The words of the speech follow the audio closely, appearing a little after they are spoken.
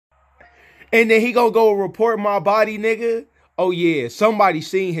And then he gonna go report my body, nigga. Oh yeah, somebody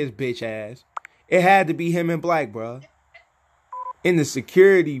seen his bitch ass. It had to be him in black, bro. In the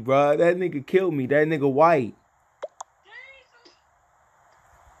security, bro. That nigga killed me. That nigga white.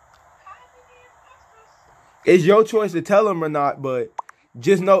 It's your choice to tell him or not, but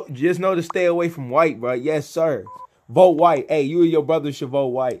just know to stay away from white, bro. Yes, sir. Vote white. Hey, you and your brother should vote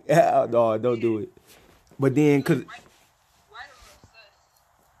white. No, don't do it. But then, cause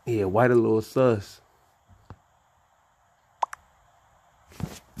yeah, white a little sus.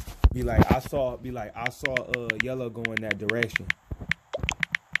 Be like, I saw yellow going that direction.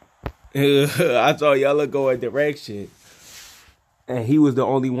 I saw yellow go a direction. And he was the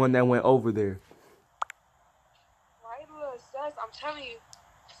only one that went over there. White little sus, I'm telling you.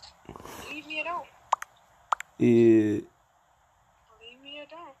 Leave me alone. Yeah. Leave me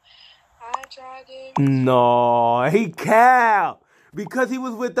alone. I tried it. No, he capped. Because he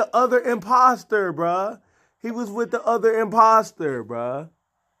was with the other imposter, bruh. He was with the other imposter, bruh.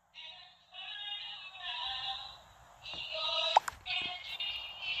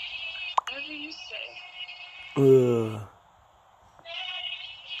 Whatever you say.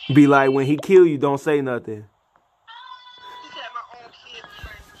 Be like, when he kill you, don't say nothing. He said my own kid.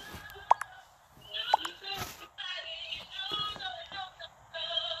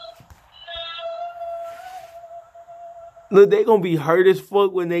 Look, they gonna be hurt as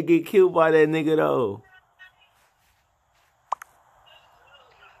fuck when they get killed by that nigga, though.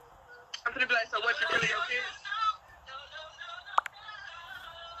 I'm gonna be like, so what, you killing your kids?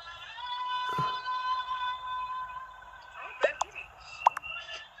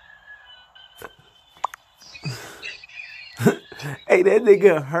 Hey, that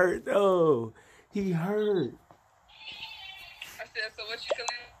nigga hurt, though. He hurt. I said, so what, you killing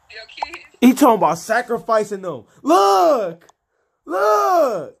your kids? He talking about sacrificing them. Look!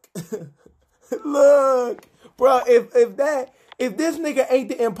 Look! Look! Bro, if this nigga ain't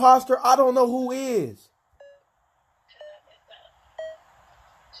the imposter, I don't know who is.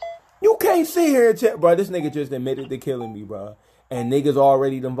 You can't sit here and tell, bro, this nigga just admitted to killing me, bro. And niggas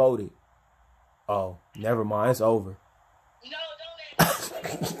already done voted. Oh, never mind, it's over. No, don't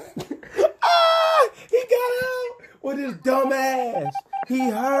He got out with his dumb ass. He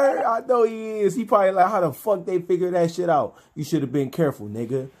hurt. I know he is. He probably like, how the fuck they figure that shit out? You should have been careful,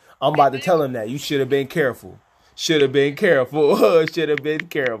 nigga. I'm about to tell him that. You should have been careful. Should have been careful. Should have been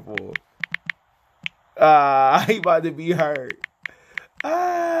careful. He about to be hurt.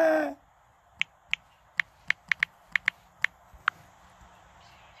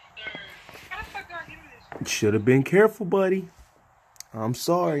 Should have been careful, buddy. I'm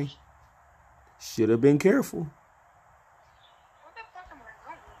sorry. Should have been careful. What the fuck am I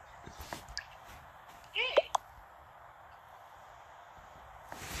going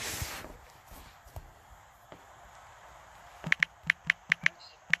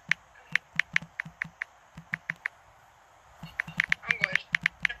I'm going.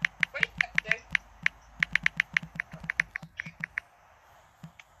 Wait,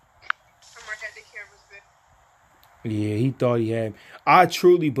 I'm marking at the cameras good. Yeah, he thought he had. I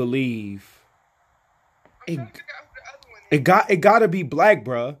truly believe I'm trying to figure out who the other one is. it gotta be black,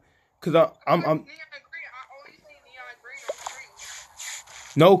 bruh. Cause I'm Neon green. I only see neon green on screen.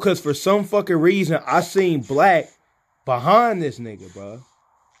 no, cause for some fucking reason I seen black behind this nigga, bruh.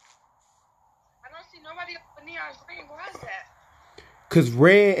 I don't see nobody with neon green. Why is that? Cause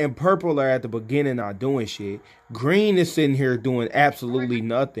red and purple are at the beginning not doing shit. Green is sitting here doing absolutely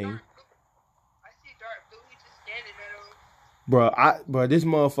nothing. I see dark blue. He just standing there. Bruh, this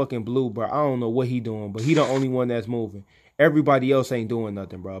motherfucking blue, bruh, I don't know what he doing, but he the only one that's moving. Everybody else ain't doing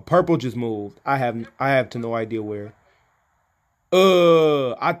nothing, bruh. Purple just moved. I have to no idea where.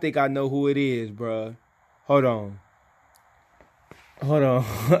 I think I know who it is, bruh. Hold on.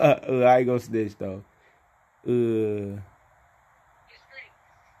 I ain't gonna snitch though. It's green.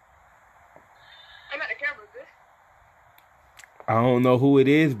 I'm at the camera, good. I don't know who it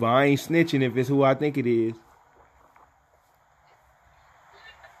is, but I ain't snitching if it's who I think it is.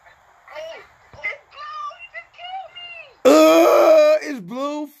 It's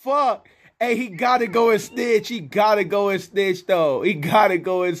blue. Fuck. Hey, he gotta go and snitch. He gotta go and snitch though. He gotta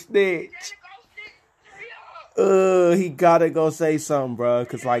go and snitch. He gotta go say something, bro.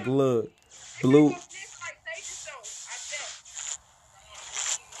 Cause like, look, blue.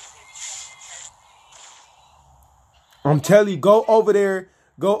 I'm telling you, go over there,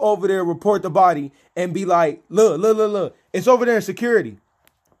 report the body, and be like, look. It's over there in security.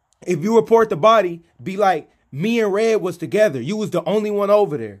 If you report the body, be like, me and Red was together. You was the only one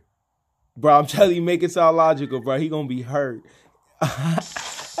over there. Bro, I'm telling you, make it sound logical, bro. He gonna be hurt.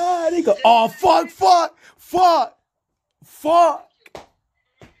 They nigga. Oh, fuck.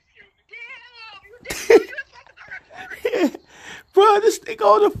 Bro, this nigga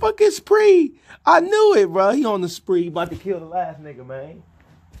on the fucking spree. I knew it, bro. He on the spree. About to kill the last nigga, man.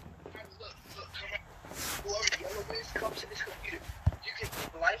 Come to this computer. You can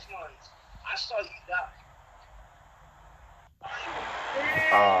keep lifelines. I saw you die.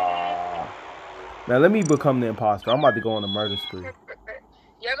 Now let me become the imposter. I'm about to go on a murder spree.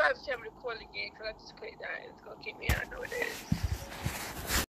 Y'all gotta tell me to call again, because I just clicked that. It's gonna keep me. I know it is.